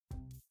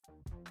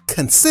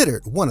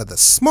considered one of the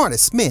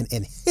smartest men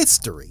in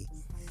history.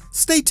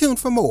 Stay tuned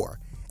for more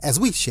as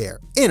we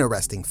share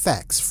interesting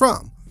facts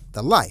from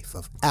the life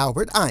of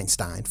Albert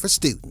Einstein for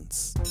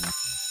students.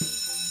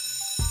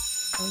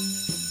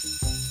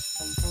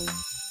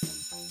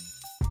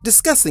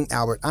 Discussing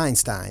Albert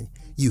Einstein,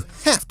 you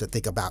have to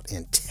think about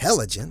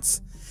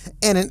intelligence.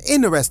 And an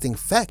interesting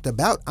fact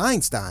about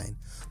Einstein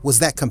was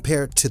that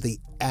compared to the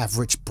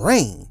average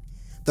brain,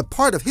 the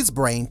part of his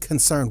brain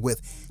concerned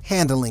with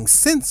handling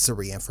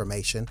sensory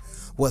information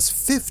was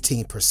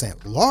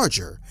 15%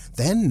 larger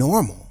than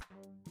normal.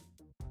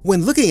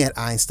 When looking at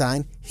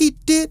Einstein, he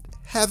did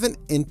have an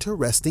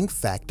interesting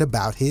fact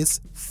about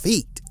his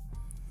feet.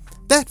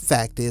 That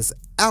fact is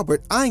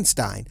Albert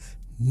Einstein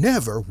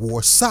never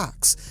wore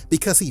socks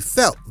because he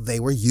felt they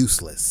were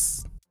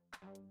useless.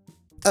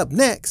 Up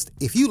next,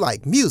 if you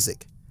like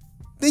music,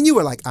 then you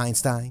are like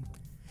Einstein.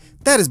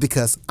 That is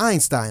because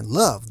Einstein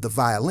loved the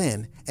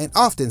violin and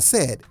often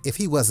said if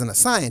he wasn't a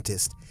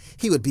scientist,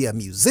 he would be a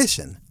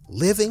musician,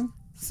 living,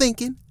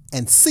 thinking,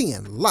 and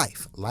seeing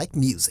life like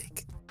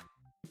music.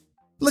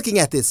 Looking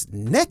at this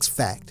next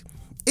fact,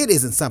 it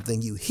isn't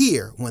something you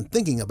hear when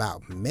thinking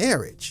about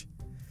marriage.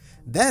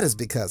 That is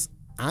because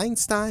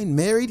Einstein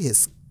married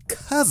his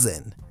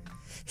cousin.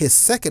 His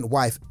second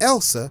wife,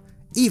 Elsa,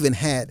 even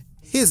had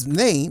his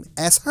name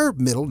as her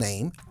middle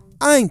name,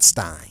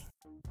 Einstein.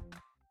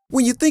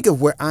 When you think of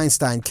where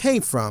Einstein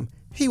came from,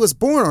 he was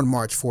born on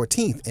March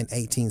 14th in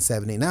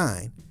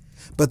 1879,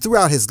 but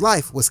throughout his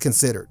life was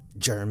considered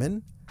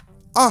German,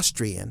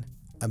 Austrian,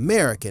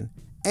 American,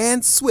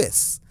 and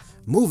Swiss,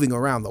 moving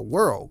around the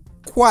world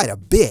quite a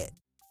bit.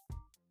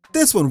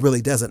 This one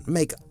really doesn't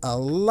make a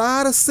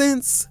lot of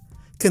sense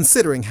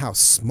considering how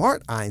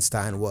smart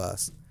Einstein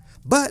was,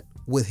 but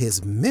with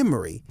his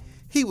memory,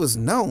 he was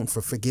known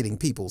for forgetting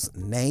people's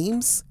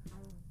names,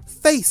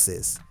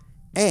 faces,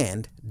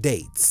 and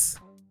dates.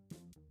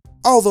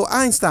 Although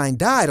Einstein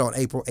died on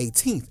April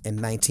 18th in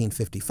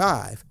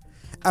 1955,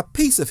 a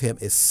piece of him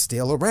is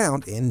still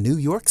around in New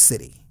York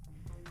City.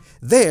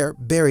 There,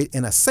 buried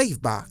in a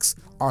safe box,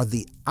 are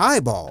the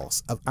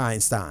eyeballs of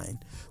Einstein,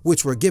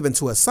 which were given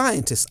to a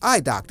scientist eye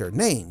doctor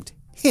named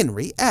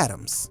Henry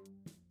Adams.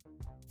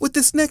 With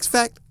this next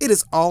fact, it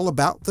is all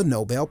about the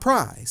Nobel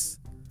Prize.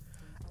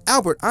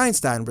 Albert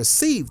Einstein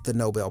received the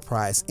Nobel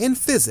Prize in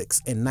Physics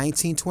in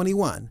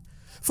 1921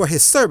 for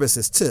his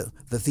services to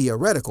the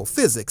theoretical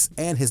physics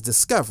and his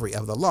discovery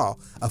of the law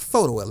of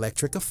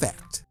photoelectric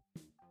effect.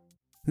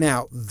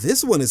 Now,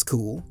 this one is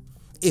cool.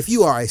 If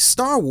you are a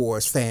Star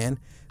Wars fan,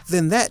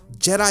 then that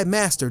Jedi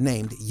Master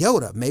named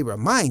Yoda may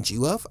remind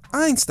you of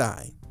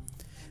Einstein.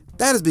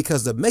 That is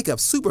because the makeup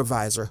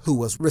supervisor who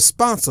was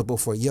responsible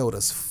for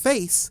Yoda's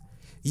face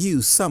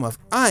used some of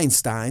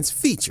Einstein's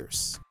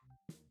features.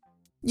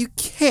 You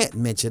can't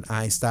mention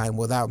Einstein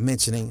without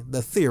mentioning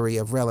the theory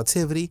of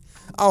relativity,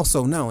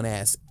 also known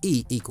as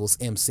E equals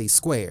mc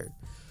squared,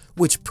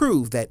 which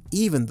proved that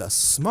even the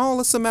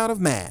smallest amount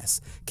of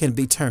mass can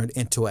be turned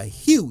into a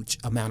huge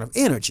amount of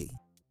energy.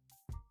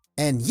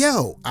 And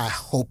yo, I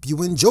hope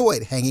you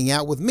enjoyed hanging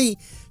out with me,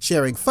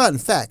 sharing fun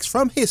facts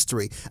from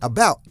history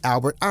about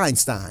Albert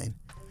Einstein.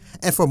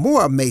 And for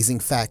more amazing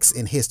facts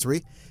in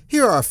history,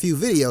 here are a few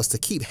videos to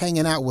keep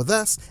hanging out with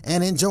us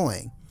and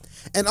enjoying.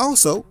 And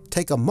also,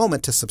 take a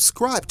moment to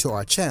subscribe to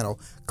our channel,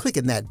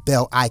 clicking that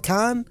bell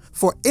icon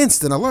for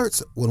instant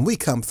alerts when we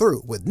come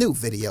through with new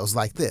videos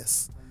like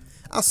this.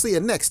 I'll see you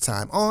next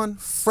time on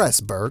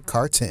Fresberg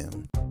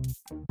Cartoon.